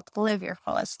potential to live your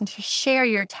fullest and to share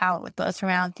your talent with those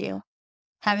around you.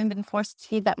 Having been forced to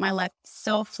see that my life was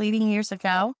so fleeting years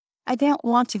ago, I didn't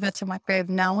want to go to my grave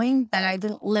knowing that I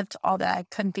didn't live to all that I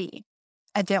could be.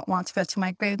 I didn't want to go to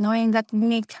my grave knowing that the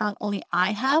unique talent only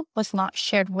I have was not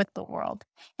shared with the world,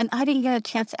 and I didn't get a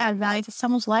chance to add value to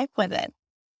someone's life with it.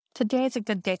 Today is a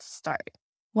good day to start.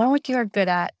 Learn what you are good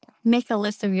at, make a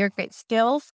list of your great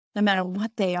skills, no matter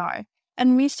what they are,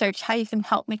 and research how you can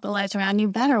help make the lives around you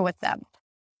better with them.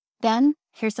 Then,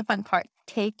 here's the fun part.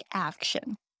 Take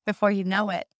action. Before you know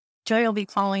it, joy will be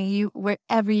following you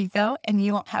wherever you go, and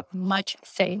you won't have much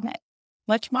say in it.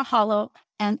 Much mahalo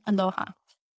and aloha.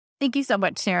 Thank you so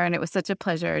much, Sharon. It was such a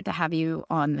pleasure to have you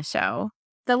on the show.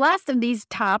 The last of these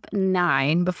top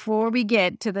 9, before we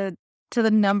get to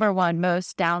the number 1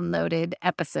 most downloaded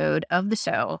episode of the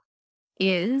show,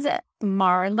 is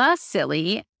Marla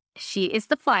Silly. She is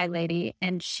the Fly Lady,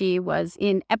 and she was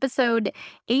in episode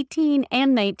 18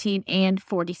 and 19 and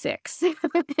 46.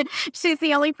 She's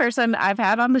the only person I've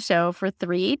had on the show for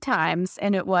 3 times,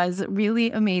 and it was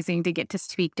really amazing to get to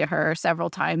speak to her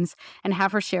several times and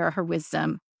have her share her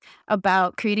wisdom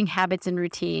about creating habits and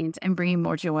routines and bringing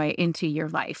more joy into your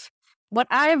life. What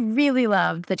I really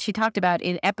loved that she talked about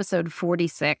in episode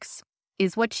 46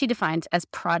 is what she defines as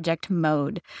project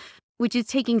mode, which is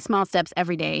taking small steps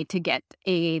every day to get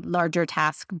a larger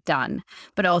task done,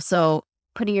 but also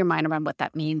putting your mind around what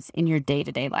that means in your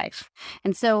day-to-day life.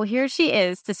 And so here she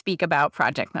is to speak about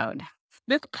project mode.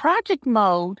 This project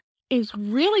mode is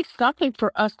really something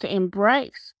for us to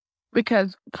embrace,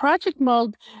 because project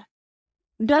mode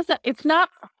it's not,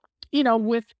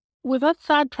 with us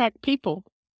sidetracked people,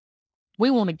 we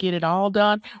want to get it all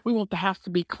done. We want the house to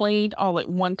be cleaned all at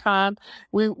one time.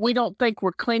 We don't think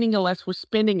we're cleaning unless we're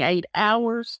spending 8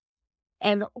 hours.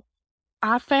 And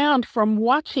I found from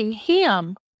watching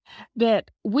him that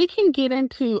we can get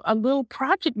into a little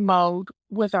project mode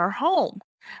with our home.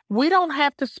 We don't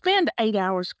have to spend 8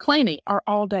 hours cleaning or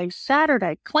all day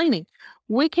Saturday cleaning.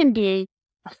 We can do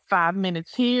 5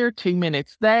 minutes here, 2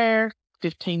 minutes there,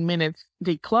 15 minutes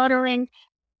decluttering.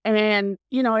 And,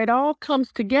 it all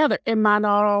comes together. It might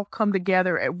not all come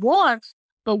together at once,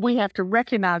 but we have to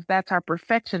recognize that's our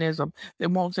perfectionism that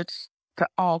wants it to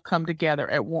all come together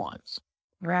at once.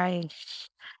 Right.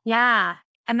 Yeah.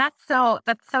 And that's so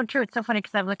true. It's so funny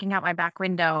because I'm looking out my back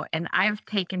window and I've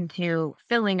taken to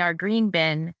filling our green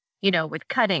bin, with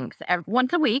cuttings.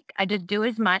 Once a week, I just do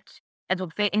as much as will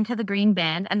fit into the green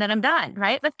bin, and then I'm done,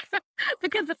 right?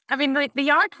 Because the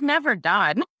yard's never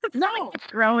done. No. It's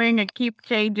growing and keep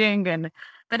changing,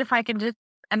 but if I can just,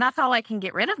 and that's all I can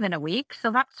get rid of in a week.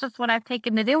 So that's just what I've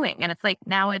taken to doing, and it's like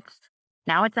now it's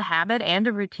a habit and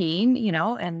a routine,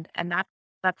 and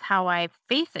that's how I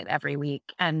face it every week.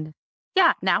 And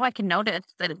yeah, now I can notice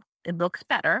that it looks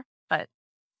better, but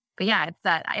yeah, it's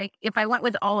that if I went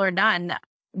with all or none,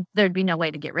 there'd be no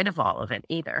way to get rid of all of it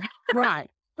either. Right.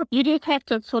 You just have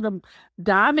to sort of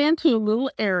dive into a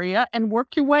little area and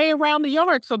work your way around the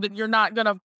yard so that you're not going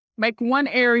to make one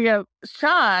area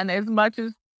shine as much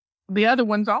as the other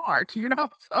ones aren't,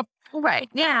 So Right.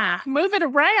 Yeah. move it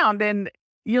around and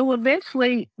you'll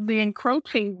eventually, the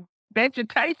encroaching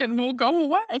vegetation will go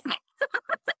away.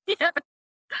 Yeah.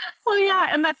 Well, yeah.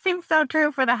 And that seems so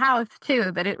true for the house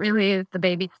too, that it really is the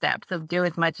baby steps of do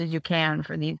as much as you can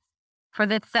for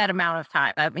this set amount of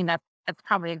time. That's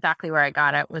probably exactly where I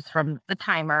got it, was from the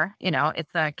timer. It's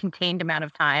a contained amount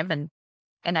of time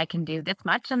and I can do this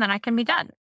much and then I can be done.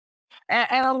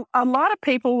 And a lot of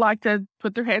people like to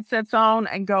put their headsets on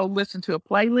and go listen to a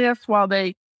playlist while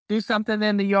they do something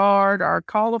in the yard, or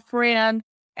call a friend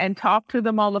and talk to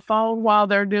them on the phone while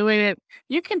they're doing it.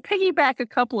 You can piggyback a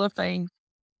couple of things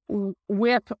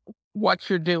with what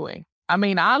you're doing.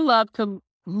 I love to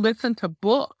listen to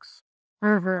books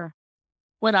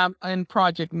when I'm in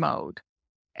project mode.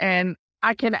 And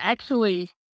I can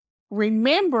actually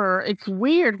remember, it's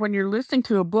weird when you're listening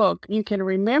to a book, you can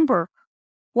remember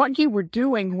what you were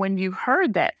doing when you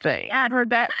heard that thing. I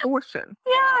heard that portion.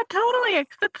 Yeah, totally.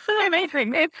 It's so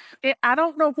amazing. I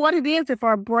don't know what it is. If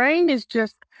our brain is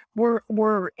just,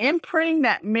 we're imprinting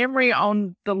that memory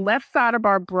on the left side of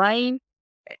our brain.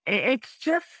 It's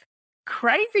just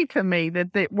crazy to me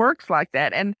that it works like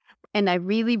that. And I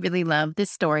really, really love this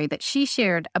story that she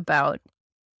shared about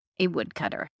a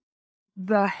woodcutter.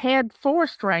 The head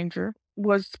forest ranger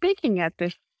was speaking at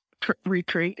this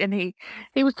retreat, and he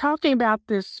was talking about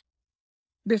this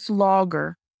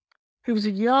logger who was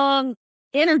a young,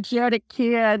 energetic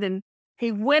kid, and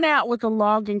he went out with a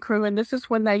logging crew, and this is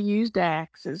when they used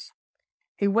axes.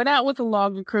 He went out with a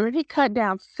logging crew, and he cut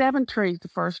down 7 trees the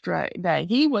first day.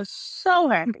 He was so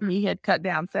happy he had cut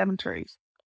down 7 trees.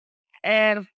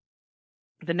 And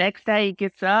the next day he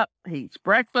gets up, he eats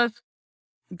breakfast,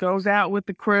 goes out with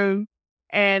the crew,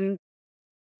 and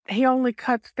he only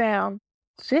cuts down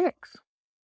 6.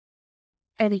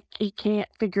 And he can't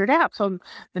figure it out. So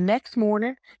the next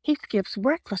morning, he skips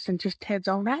breakfast and just heads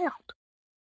on out.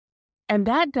 And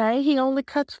that day, he only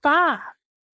cuts 5.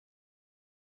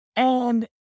 And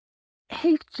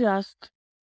he's just,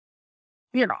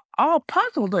 all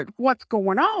puzzled at what's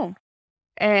going on.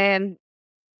 And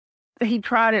he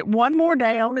tried it one more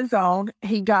day on his own.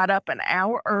 He got up an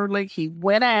hour early. He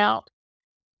went out,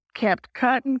 kept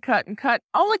cutting,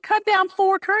 only cut down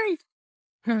 4 trees.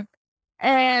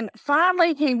 And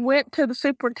finally, he went to the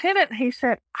superintendent. And he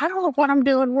said, I don't know what I'm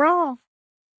doing wrong.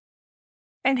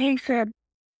 And he said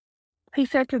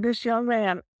to this young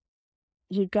man,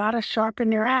 you got to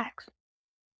sharpen your axe.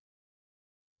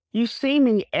 You see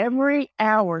me every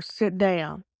hour sit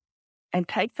down and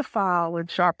take the file and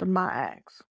sharpen my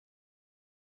axe.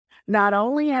 Not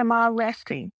only am I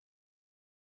resting,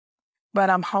 but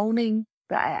I'm honing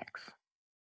the axe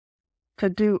to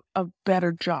do a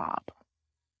better job.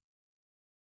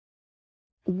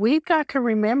 We've got to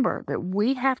remember that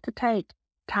we have to take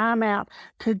time out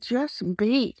to just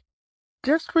be,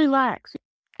 just relax.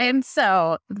 And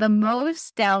so the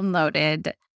most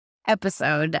downloaded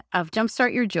episode of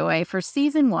Jumpstart Your Joy for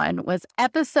season 1 was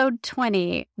episode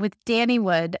 20 with Danny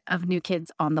Wood of New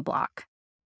Kids on the Block.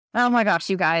 Oh my gosh,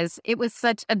 you guys, it was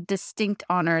such a distinct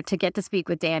honor to get to speak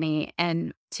with Danny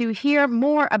and to hear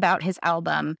more about his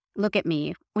album, Look at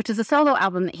Me, which is a solo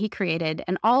album that he created,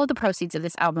 and all of the proceeds of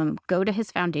this album go to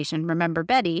his foundation, Remember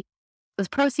Betty, the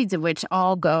proceeds of which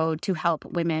all go to help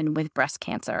women with breast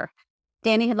cancer.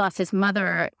 Danny had lost his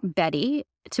mother, Betty,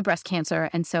 to breast cancer,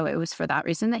 and so it was for that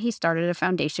reason that he started a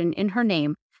foundation in her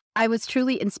name. I was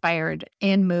truly inspired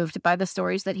and moved by the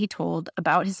stories that he told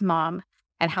about his mom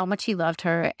and how much he loved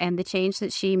her and the change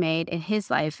that she made in his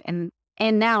life and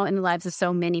now in the lives of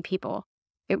so many people.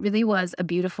 It really was a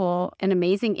beautiful and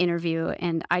amazing interview,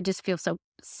 and I just feel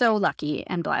so lucky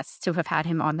and blessed to have had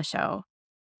him on the show.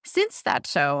 Since that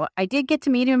show, I did get to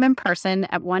meet him in person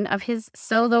at one of his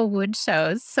solo wood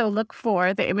shows, so look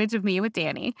for the image of me with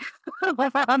Danny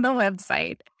on the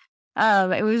website.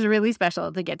 It was really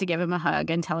special to get to give him a hug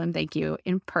and tell him thank you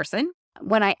in person.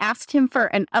 When I asked him for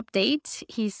an update,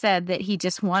 he said that he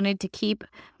just wanted to keep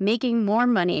making more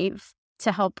money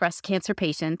to help breast cancer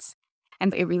patients.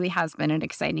 And it really has been an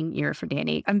exciting year for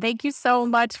Danny. And thank you so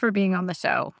much for being on the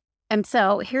show. And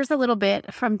so here's a little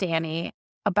bit from Danny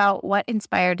about what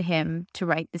inspired him to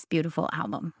write this beautiful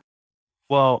album.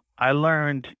 Well, I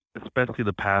learned, especially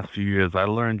the past few years, I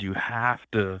learned you have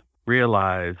to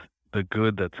realize the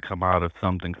good that's come out of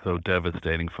something so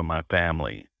devastating for my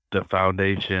family. The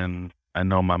foundation, I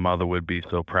know my mother would be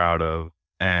so proud of,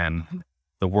 and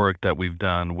the work that we've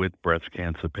done with breast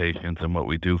cancer patients and what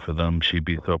we do for them, she'd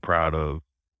be so proud of.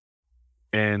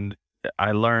 And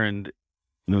I learned,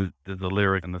 there's a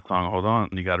lyric in the song, Hold On,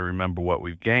 you got to remember what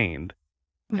we've gained.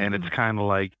 And it's kind of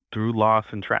like through loss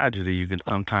and tragedy, you can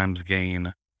sometimes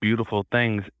gain beautiful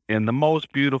things. And the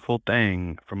most beautiful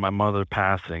thing from my mother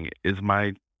passing is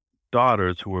my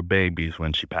daughters who were babies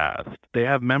when she passed. They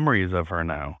have memories of her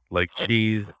now. Like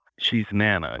she's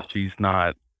Nana.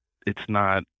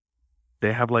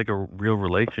 They have like a real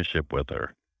relationship with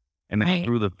her. And it's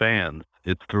through the fans.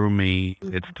 It's through me.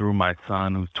 It's through my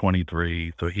son who's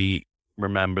 23. So he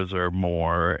remembers her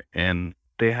more. And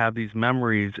they have these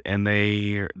memories and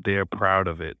they're proud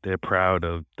of it. They're proud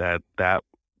of that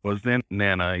was in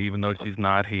Nana, even though she's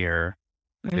not here.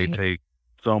 They take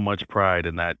so much pride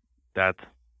in that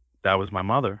was my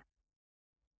mother.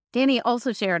 Danny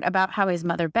also shared about how his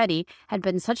mother, Betty, had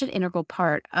been such an integral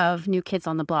part of New Kids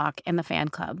on the Block and the fan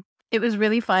club. It was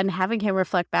really fun having him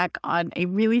reflect back on a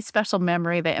really special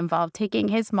memory that involved taking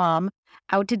his mom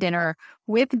out to dinner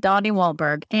with Donnie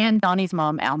Wahlberg and Donnie's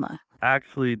mom, Alma.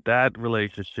 Actually, that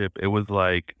relationship, it was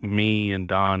like me and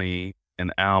Donnie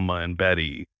and Alma and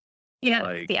Betty.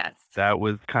 Yes, yes. That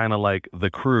was kind of like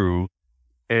the crew.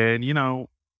 And,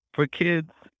 for kids,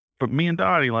 for me and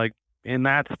Donnie, like in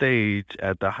that stage,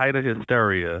 at the height of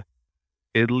hysteria,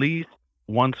 at least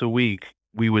once a week,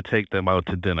 we would take them out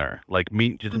to dinner. Like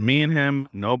me and him,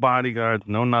 no bodyguards,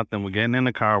 no nothing. We're getting in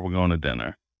the car, we're going to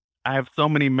dinner. I have so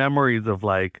many memories of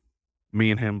like me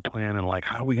and him planning, like,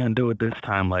 how are we going to do it this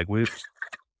time? Like we,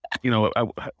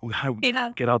 I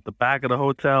get out the back of the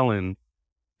hotel and,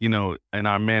 and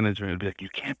our management would be like, you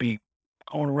can't be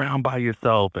going around by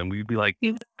yourself. And we'd be like,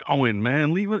 going,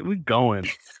 man, leave it. We're going.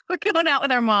 We're going out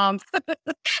with our moms.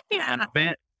 Yeah.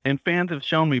 And fans have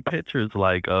shown me pictures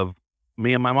like of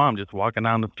me and my mom just walking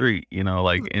down the street,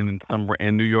 like in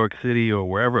New York City or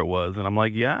wherever it was. And I'm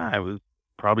like, yeah, I was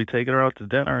probably taking her out to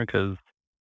dinner because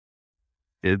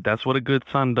that's what a good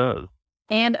son does.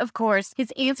 And of course,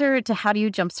 his answer to how do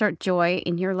you jumpstart joy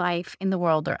in your life, in the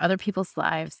world, or other people's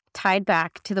lives tied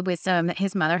back to the wisdom that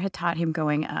his mother had taught him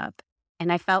growing up.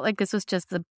 And I felt like this was just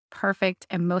the perfect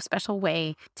and most special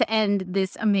way to end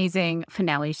this amazing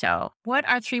finale show. What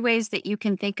are 3 ways that you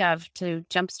can think of to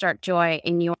jumpstart joy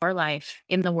in your life,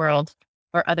 in the world,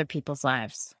 or other people's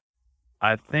lives?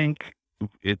 I think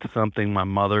it's something my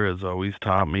mother has always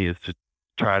taught me is to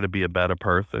try to be a better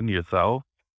person yourself,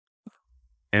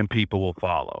 and people will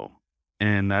follow.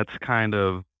 And that's kind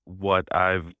of what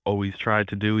I've always tried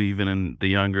to do, even in the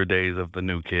younger days of the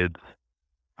new kids.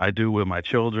 I do with my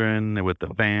children and with the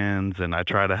fans, and I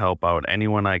try to help out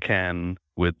anyone I can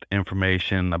with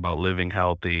information about living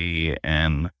healthy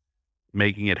and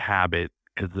making it habit.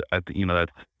 Because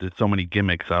there's so many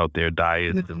gimmicks out there,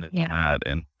 diets and this and that,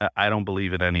 and I don't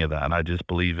believe in any of that. I just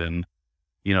believe in,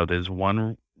 there's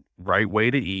one right way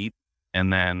to eat,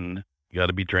 and then you got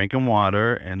to be drinking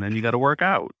water, and then you got to work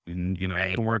out. And you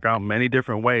can work out many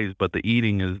different ways, but the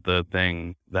eating is the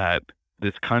thing that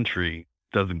this country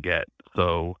doesn't get.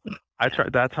 So I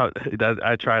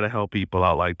try to help people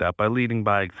out like that by leading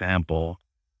by example,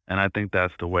 and I think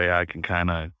that's the way I can kind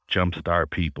of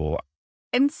jumpstart people.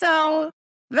 And so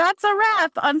that's a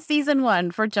wrap on season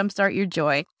 1 for Jumpstart Your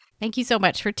Joy. Thank you so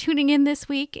much for tuning in this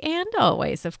week, and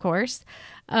always, of course.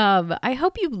 I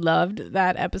hope you loved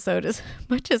that episode as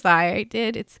much as I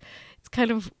did. It's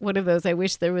kind of one of those, I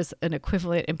wish there was an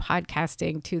equivalent in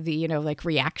podcasting to the, like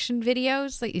reaction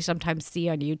videos that you sometimes see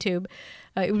on YouTube.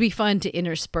 It would be fun to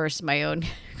intersperse my own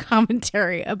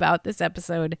commentary about this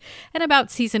episode and about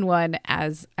season 1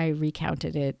 as I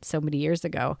recounted it so many years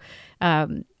ago.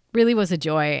 Really was a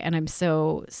joy, and I'm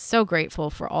so grateful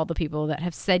for all the people that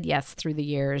have said yes through the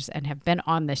years and have been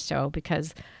on this show,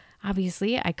 because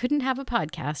obviously I couldn't have a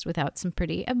podcast without some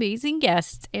pretty amazing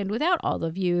guests and without all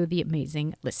of you, the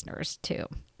amazing listeners, too.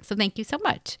 So thank you so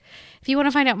much. If you want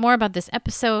to find out more about this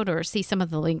episode or see some of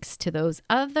the links to those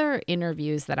other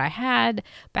interviews that I had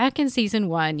back in season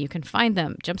 1, you can find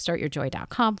them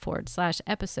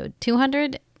jumpstartyourjoy.com/episode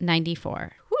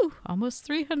 294. Woo, almost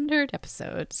 300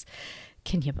 episodes.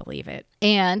 Can you believe it?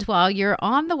 And while you're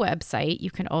on the website,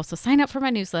 you can also sign up for my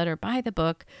newsletter, buy the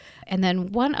book. And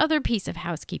then one other piece of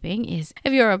housekeeping is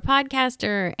if you're a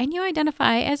podcaster and you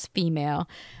identify as female,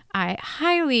 I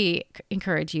highly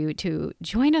encourage you to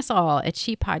join us all at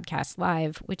She Podcast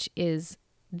Live, which is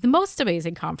the most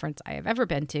amazing conference I have ever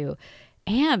been to,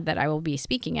 and that I will be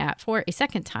speaking at for a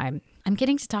second time. I'm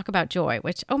getting to talk about joy,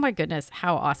 which, oh my goodness,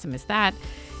 how awesome is that?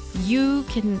 You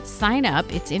can sign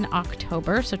up. It's in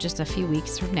October, so just a few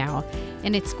weeks from now.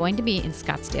 And it's going to be in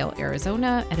Scottsdale,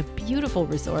 Arizona at a beautiful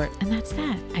resort. And that's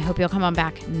that. I hope you'll come on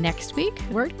back next week.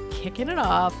 We're kicking it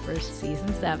off for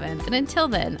season 7. And until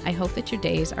then, I hope that your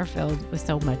days are filled with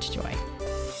so much joy.